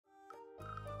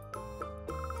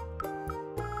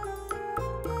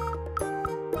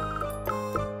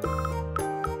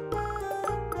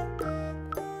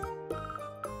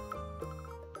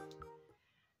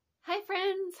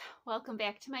Welcome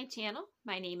back to my channel.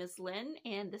 My name is Lynn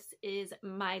and this is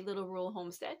My Little Rural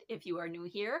Homestead if you are new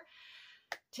here.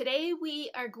 Today we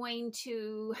are going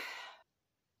to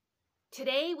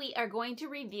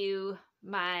review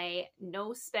my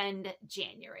no spend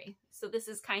January. So this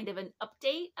is kind of an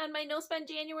update on my no spend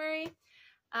January.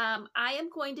 I am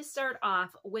going to start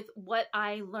off with what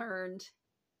I learned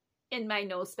in my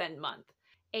no spend month.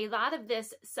 A lot of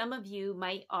this some of you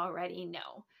might already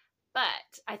know, but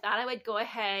I thought I would go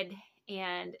ahead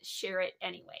and share it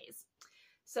anyways.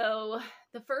 So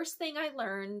the first thing I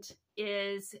learned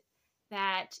is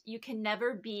that you can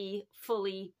never be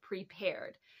fully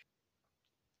prepared.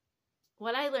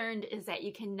 What I learned is that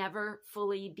you can never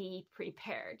fully be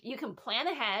prepared. You can plan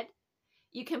ahead,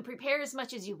 you can prepare as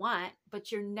much as you want,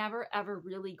 but you're never ever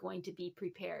really going to be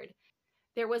prepared.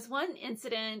 There was one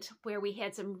incident where we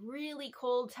had some really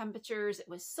cold temperatures. It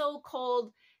was so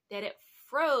cold that it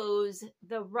froze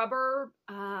the rubber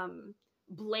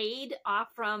blade off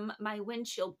from my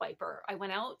windshield wiper. I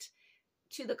went out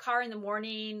to the car in the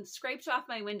morning, scraped off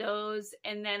my windows,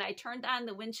 and then I turned on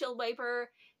the windshield wiper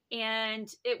and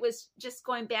it was just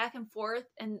going back and forth,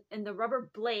 and the rubber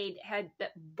blade had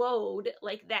bowed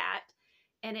like that,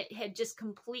 and it had just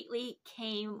completely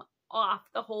came off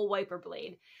the whole wiper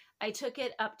blade. I took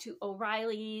it up to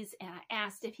O'Reilly's and I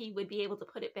asked if he would be able to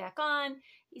put it back on.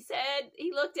 He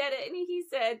looked at it and he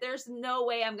said, there's no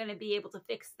way I'm going to be able to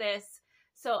fix this.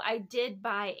 So I did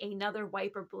buy another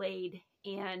wiper blade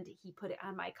and he put it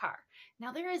on my car.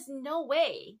 Now there's no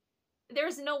way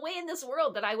in this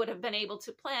world that I would have been able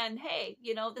to plan, hey,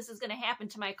 this is going to happen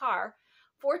to my car.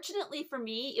 Fortunately for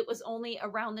me, it was only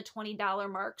around the $20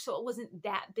 mark, so it wasn't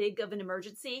that big of an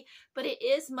emergency, but it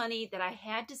is money that I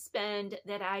had to spend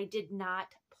that I did not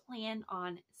plan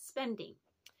on spending.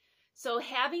 So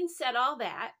having said all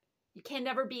that, you can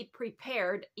never be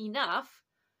prepared enough,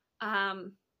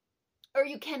 or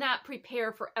you cannot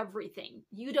prepare for everything.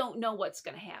 You don't know what's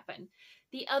going to happen.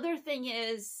 The other thing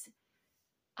is,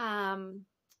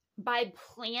 by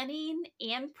planning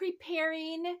and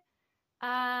preparing,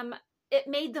 it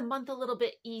made the month a little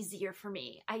bit easier for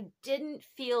me. I didn't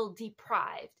feel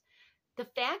deprived. The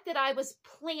fact that I was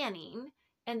planning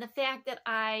and the fact that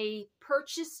I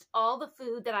purchased all the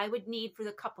food that I would need for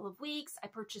the couple of weeks, I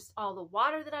purchased all the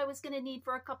water that I was going to need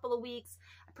for a couple of weeks,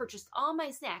 I purchased all my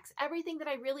snacks, everything that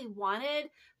I really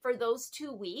wanted for those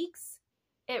 2 weeks,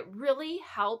 it really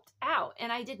helped out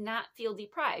and I did not feel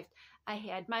deprived. I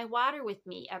had my water with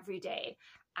me every day.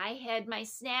 I had my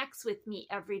snacks with me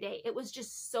every day. It was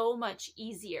just so much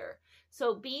easier.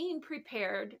 So being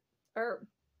prepared,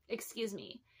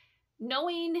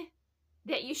 knowing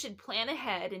that you should plan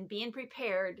ahead and being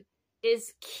prepared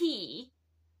is key,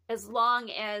 as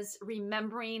long as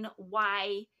remembering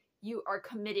why you are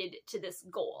committed to this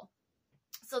goal.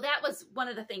 So that was one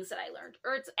of the things that I learned,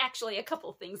 or it's actually a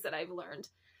couple things that I've learned.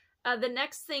 The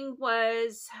next thing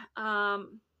was,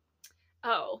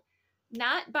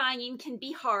 not buying can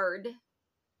be hard.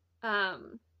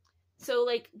 So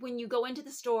like when you go into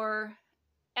the store,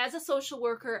 as a social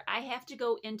worker, I have to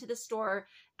go into the store.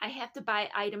 I have to buy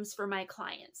items for my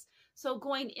clients. So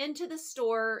going into the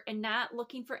store and not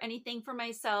looking for anything for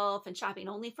myself and shopping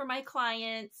only for my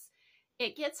clients,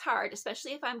 it gets hard,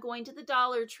 especially if I'm going to the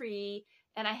Dollar Tree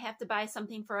and I have to buy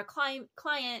something for a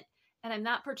client and I'm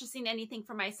not purchasing anything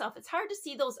for myself. It's hard to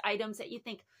see those items that you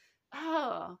think,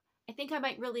 oh, I think I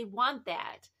might really want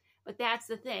that. But that's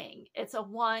the thing. It's a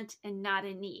want and not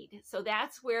a need. So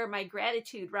that's where my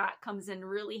gratitude rock comes in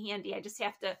really handy. I just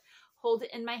have to hold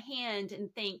it in my hand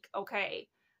and think, okay,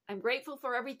 I'm grateful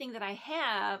for everything that I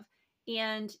have.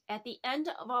 And at the end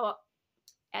of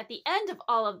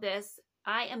all of this,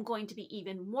 I am going to be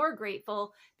even more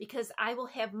grateful because I will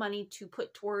have money to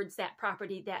put towards that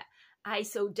property that I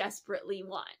so desperately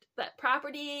want. That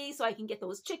property so I can get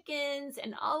those chickens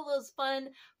and all those fun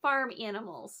farm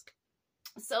animals.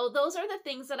 So those are the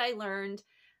things that I learned.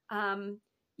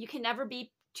 You can never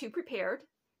be too prepared.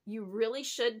 You really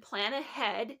should plan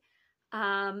ahead.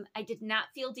 I did not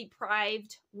feel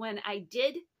deprived when I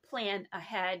did plan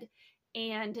ahead,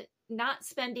 and not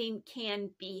spending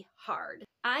can be hard.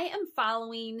 I am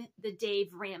following the Dave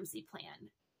Ramsey plan.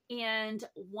 And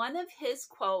one of his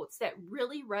quotes that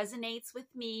really resonates with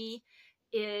me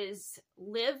is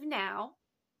live now,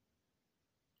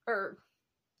 or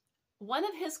one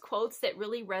of his quotes that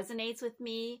really resonates with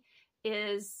me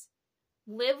is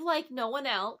live like no one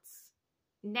else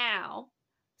now,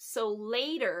 so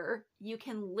later you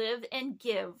can live and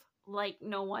give like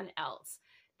no one else.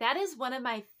 That is one of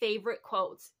my favorite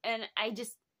quotes. And I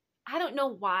don't know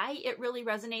why it really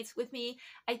resonates with me.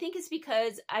 I think it's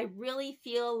because I really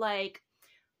feel like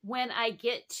when I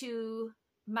get to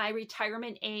my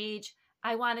retirement age,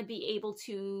 I want to be able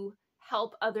to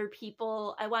help other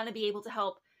people. I want to be able to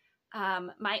help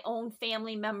my own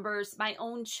family members, my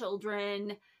own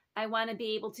children. I want to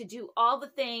be able to do all the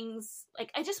things.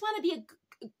 Like, I just want to be a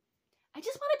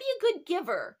good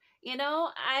giver. You know,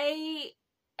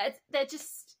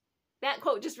 that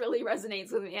quote just really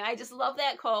resonates with me. I just love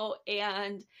that quote.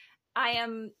 And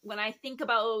when I think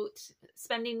about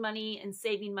spending money and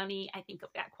saving money, I think of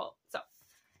that quote.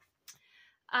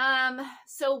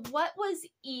 So what was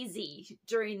easy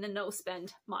during the no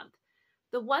spend month?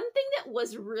 The one thing that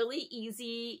was really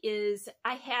easy is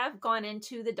I have gone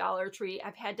into the Dollar Tree.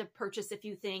 I've had to purchase a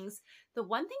few things. The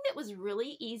one thing that was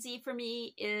really easy for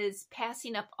me is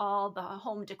passing up all the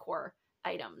home decor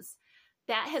items.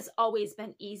 That has always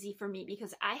been easy for me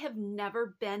because I have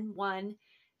never been one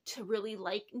to really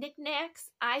like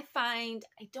knickknacks. I find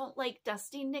I don't like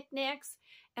dusting knickknacks.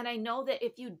 And I know that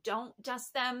if you don't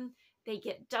dust them, they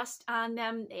get dust on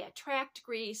them, they attract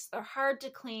grease, they're hard to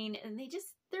clean, and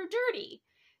they're dirty.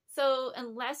 So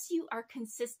unless you are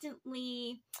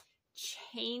consistently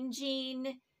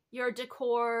changing your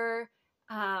decor,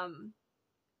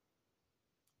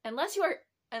 unless you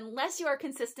are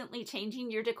consistently changing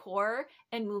your decor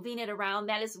and moving it around,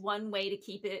 that is one way to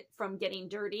keep it from getting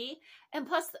dirty. And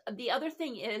plus, the other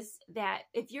thing is that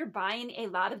if you're buying a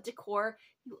lot of decor,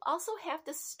 you also have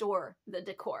to store the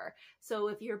decor. So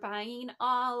if you're buying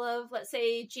all of, let's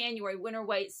say, January winter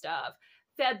white stuff,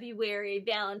 February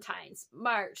Valentine's,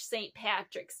 March St.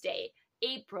 Patrick's Day,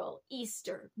 April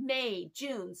Easter, May,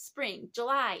 June, spring,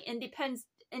 July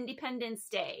Independence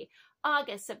Day,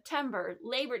 August, September,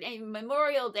 Labor Day,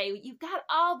 Memorial Day, you've got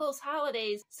all those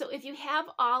holidays. So if you have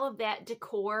all of that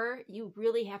decor, you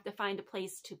really have to find a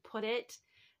place to put it.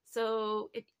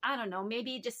 So I don't know,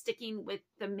 maybe just sticking with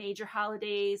the major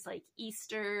holidays like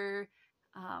Easter,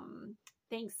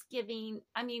 Thanksgiving.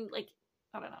 I mean, like,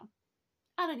 I don't know.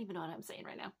 I don't even know what I'm saying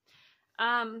right now.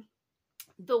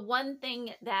 The one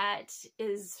thing that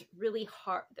is really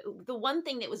hard, the one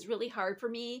thing that was really hard for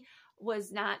me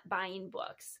was not buying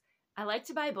books. I like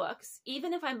to buy books.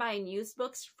 Even if I'm buying used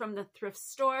books from the thrift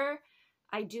store,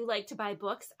 I do like to buy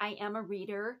books. I am a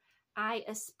reader. I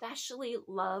especially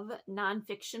love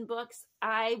nonfiction books.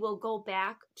 I will go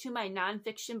back to my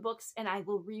nonfiction books and I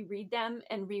will reread them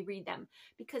and reread them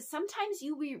because sometimes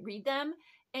you reread them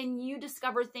and you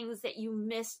discover things that you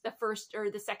missed the first or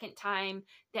the second time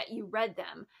that you read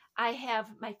them. I have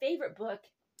my favorite book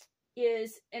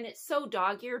is, and it's so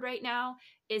dog-eared right now,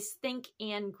 is Think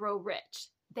and Grow Rich.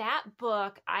 That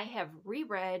book I have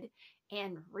reread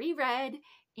and reread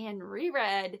and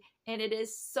reread, and it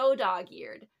is so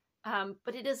dog-eared.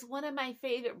 But it is one of my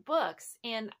favorite books,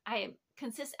 and I've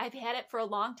had it for a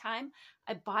long time.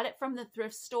 I bought it from the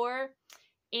thrift store,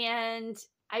 and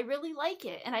I really like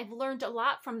it, and I've learned a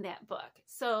lot from that book.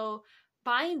 So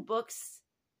buying books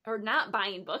or not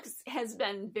buying books has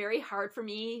been very hard for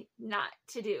me not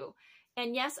to do.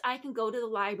 And yes, I can go to the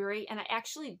library, and I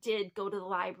actually did go to the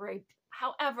library.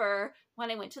 However,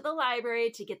 when I went to the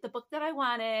library to get the book that I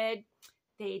wanted,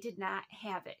 they did not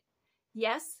have it.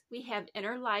 Yes, we have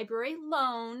interlibrary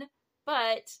loan,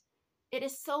 but it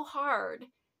is so hard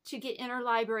to get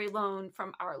interlibrary loan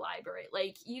from our library.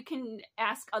 Like, you can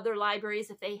ask other libraries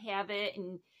if they have it,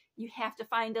 and you have to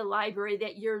find a library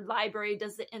that your library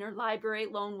does the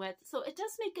interlibrary loan with. So it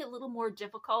does make it a little more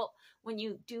difficult when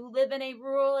you do live in a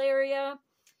rural area.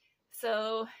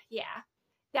 So yeah,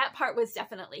 that part was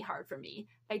definitely hard for me.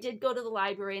 I did go to the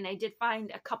library and I did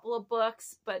find a couple of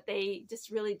books, but they just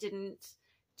really didn't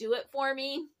do it for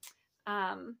me.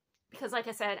 Because like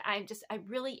I said, I'm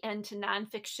really into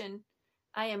nonfiction.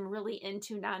 I am really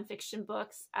into nonfiction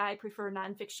books. I prefer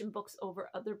nonfiction books over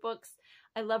other books.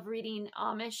 I love reading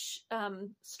Amish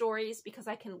stories because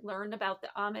I can learn about the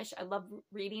Amish. I love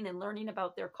reading and learning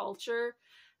about their culture.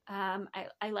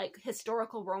 I like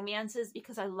historical romances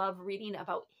because I love reading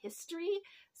about history.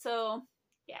 So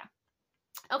yeah.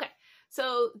 Okay.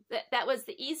 So that was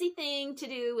the easy thing to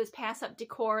do, was pass up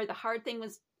decor. The hard thing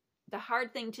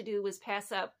to do was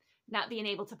pass up not being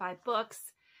able to buy books.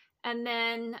 And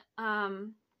then,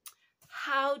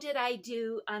 how did I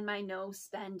do on my no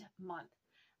spend month?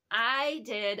 I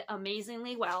did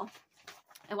amazingly well.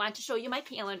 I want to show you my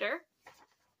calendar.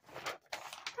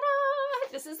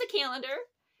 Ta-da! This is the calendar.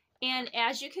 And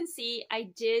as you can see,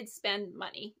 I did spend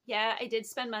money. Yeah, I did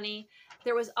spend money.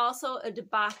 There was also a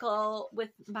debacle with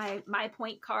my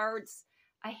MyPoint cards.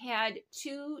 I had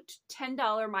two $10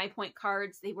 MyPoint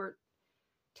cards. They were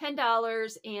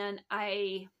 $10, and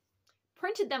I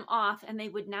printed them off and they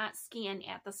would not scan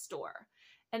at the store.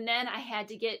 And then I had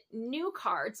to get new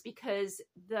cards because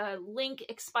the link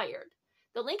expired.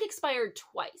 The link expired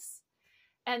twice.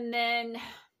 And then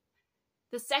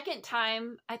the second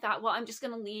time I thought, well, I'm just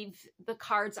going to leave the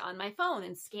cards on my phone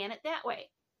and scan it that way.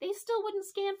 They still wouldn't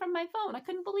scan from my phone. I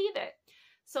couldn't believe it.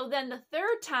 So then the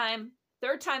third time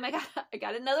I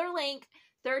got another link.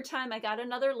 Third time I got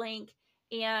another link,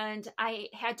 and I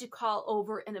had to call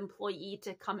over an employee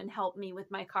to come and help me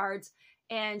with my cards.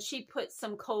 And she put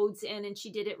some codes in and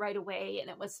she did it right away, and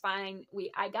it was fine.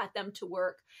 I got them to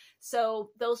work. So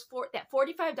that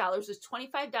 $45 was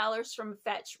 $25 from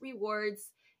Fetch Rewards,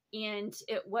 and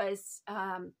it was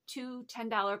 2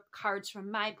 $10 cards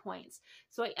from My Points.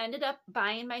 So I ended up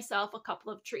buying myself a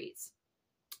couple of treats.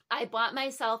 I bought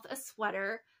myself a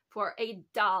sweater for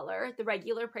 $1. The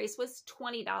regular price was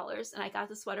 $20, and I got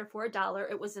the sweater for $1.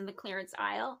 It was in the clearance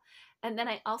aisle. And then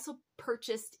I also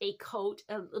purchased a coat,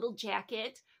 a little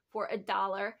jacket for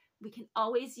 $1. We can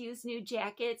always use new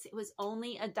jackets. It was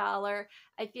only $1.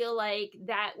 I feel like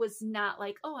that was not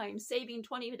like, oh, I'm saving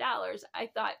 $20. I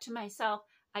thought to myself,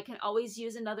 I can always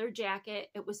use another jacket.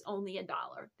 It was only $1.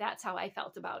 That's how I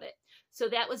felt about it. So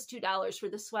that was $2 for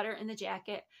the sweater and the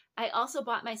jacket. I also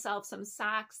bought myself some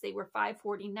socks. They were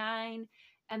 $5.49.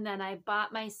 And then I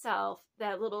bought myself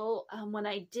that little, when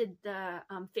I did the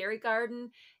fairy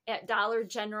garden at Dollar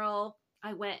General,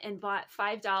 I went and bought a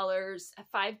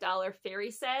 $5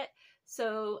 fairy set.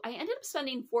 So I ended up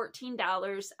spending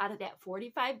 $14 out of that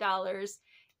 $45.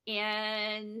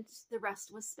 And the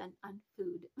rest was spent on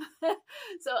food.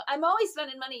 So I'm always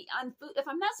spending money on food. If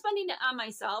I'm not spending it on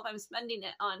myself, I'm spending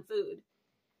it on food.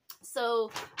 So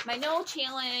my no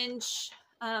challenge,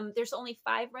 there's only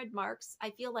 5 red marks. I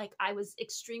feel like I was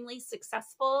extremely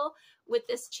successful with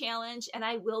this challenge, and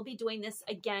I will be doing this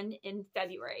again in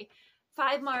February.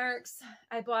 5 marks.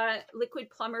 I bought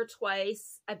liquid plumber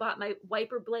twice. I bought my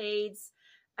wiper blades.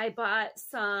 I bought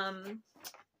some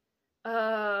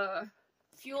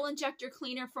fuel injector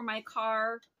cleaner for my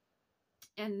car.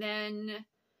 And then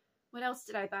what else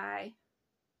did I buy?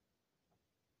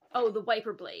 Oh, the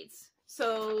wiper blades.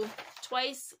 So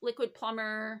twice liquid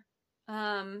plumber,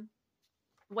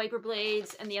 wiper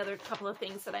blades, and the other couple of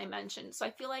things that I mentioned. So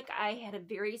I feel like I had a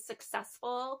very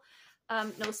successful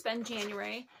no spend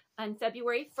January. On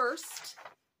February 1st,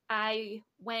 I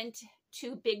went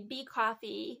to Big B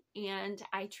Coffee and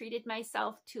I treated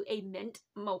myself to a mint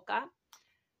mocha.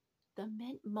 The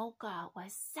mint mocha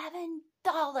was $7.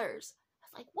 I was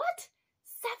like, what?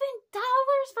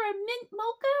 $7 for a mint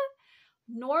mocha?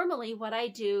 Normally what I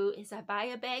do is I buy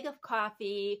a bag of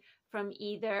coffee from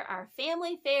either our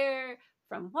family fare,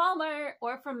 from Walmart,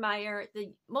 or from Meijer.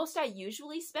 The most I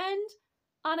usually spend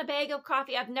on a bag of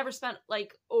coffee, I've never spent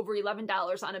like over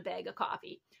 $11 on a bag of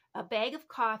coffee. A bag of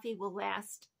coffee will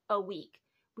last a week.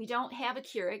 We don't have a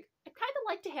Keurig. I'd kind of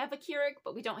like to have a Keurig,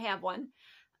 but we don't have one.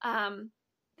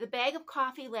 The bag of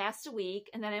coffee lasts a week,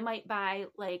 and then I might buy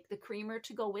like the creamer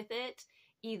to go with it,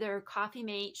 either Coffee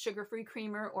Mate sugar-free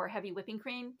creamer or heavy whipping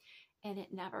cream, and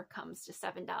it never comes to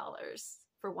 $7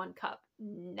 for 1 cup.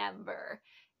 Never.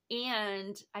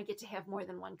 And I get to have more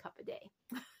than 1 cup a day.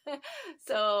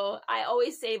 So I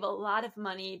always save a lot of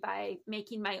money by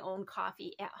making my own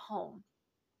coffee at home.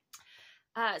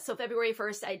 So February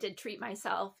 1st, I did treat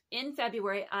myself. In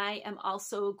February, I am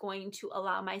also going to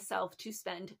allow myself to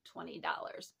spend $20.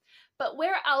 But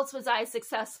where else was I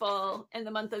successful in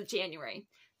the month of January?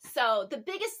 So the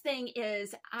biggest thing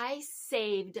is I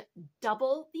saved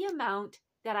double the amount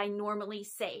that I normally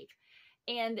save.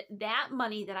 And that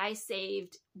money that I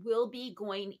saved will be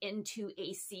going into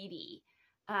a CD.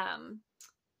 And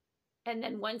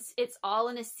then once it's all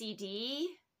in a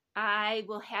CD, I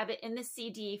will have it in the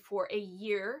CD for a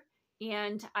year,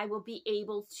 and I will be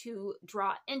able to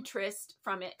draw interest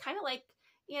from it. Kind of like,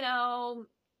 you know,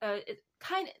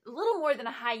 kind of a little more than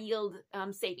a high yield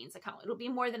savings account. It'll be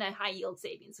more than a high yield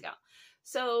savings account.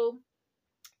 So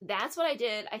that's what I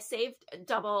did. I saved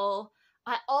double.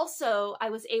 I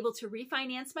was able to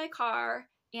refinance my car,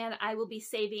 and I will be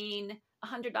saving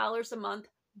 $100 a month.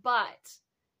 But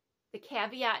the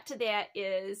caveat to that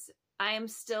is I am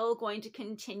still going to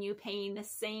continue paying the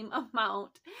same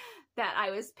amount that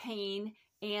I was paying,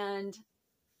 and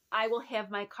I will have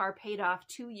my car paid off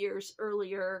 2 years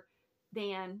earlier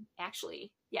than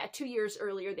 2 years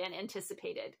earlier than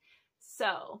anticipated.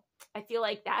 So I feel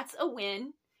like that's a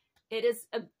win. It's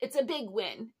a big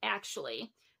win,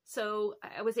 actually. So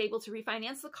I was able to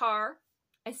refinance the car.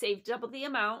 I saved double the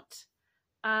amount.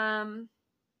 The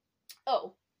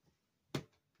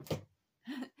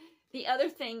other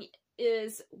thing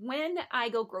is when I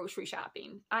go grocery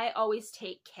shopping, I always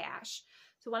take cash.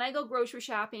 So when I go grocery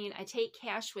shopping, I take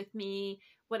cash with me.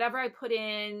 Whatever I put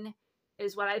in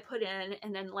is what I put in.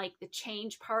 And then like the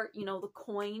change part, you know, the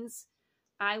coins,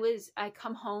 I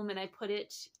come home and I put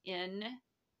it in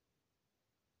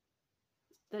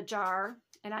the jar,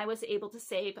 and I was able to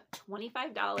save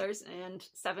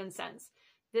 $25.07.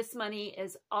 This money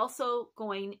is also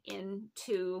going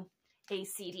into a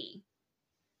CD.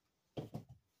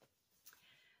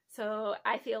 So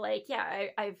I feel like, yeah,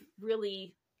 I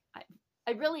really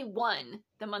won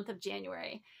the month of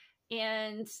January.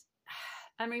 And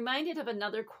I'm reminded of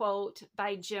another quote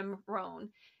by Jim Rohn.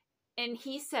 And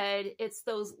he said, it's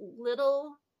those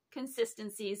little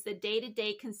consistencies, the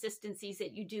day-to-day consistencies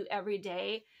that you do every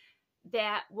day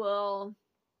that will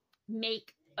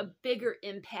make a bigger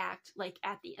impact, like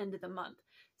at the end of the month.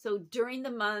 So during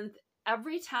the month,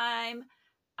 every time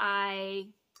I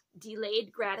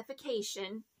delayed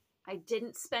gratification, I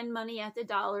didn't spend money at the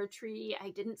Dollar Tree,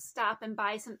 I didn't stop and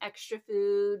buy some extra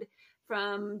food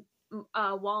from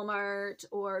Walmart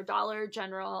or Dollar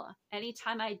General.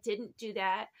 Anytime I didn't do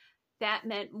that, that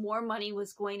meant more money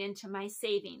was going into my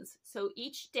savings. So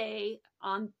each day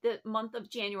on the month of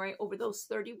January, over those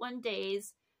 31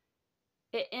 days,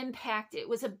 it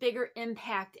was a bigger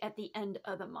impact at the end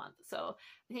of the month. So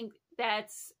I think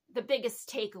that's the biggest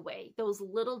takeaway. Those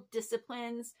little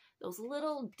disciplines, those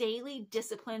little daily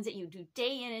disciplines that you do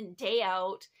day in and day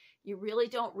out, you really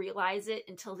don't realize it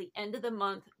until the end of the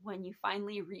month when you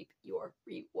finally reap your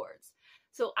rewards.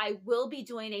 So I will be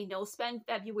doing a no spend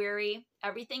February.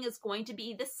 Everything is going to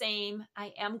be the same.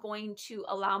 I am going to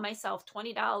allow myself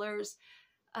 $20,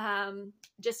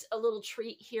 just a little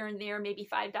treat here and there, maybe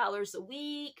 $5 a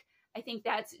week. I think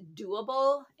that's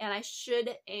doable, and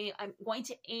I'm going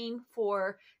to aim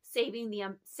for saving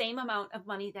the same amount of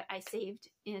money that I saved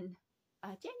in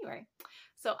January.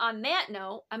 So on that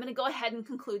note, I'm going to go ahead and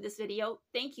conclude this video.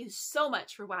 Thank you so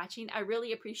much for watching. I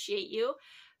really appreciate you.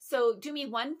 So do me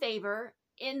one favor.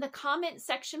 In the comment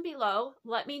section below,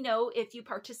 let me know if you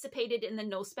participated in the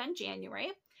No Spend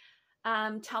January.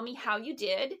 Tell me how you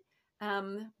did.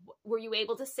 Were you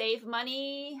able to save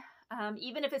money?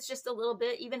 Even if it's just a little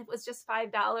bit, even if it was just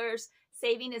 $5,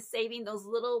 saving is saving. Those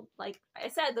little, like I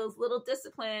said, those little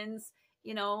disciplines,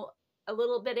 you know, a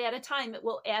little bit at a time, it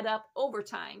will add up over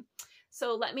time.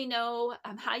 So let me know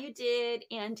how you did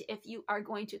and if you are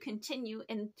going to continue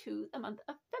into the month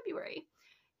of February.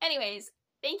 Anyways,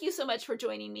 thank you so much for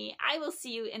joining me. I will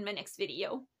see you in my next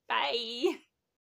video. Bye.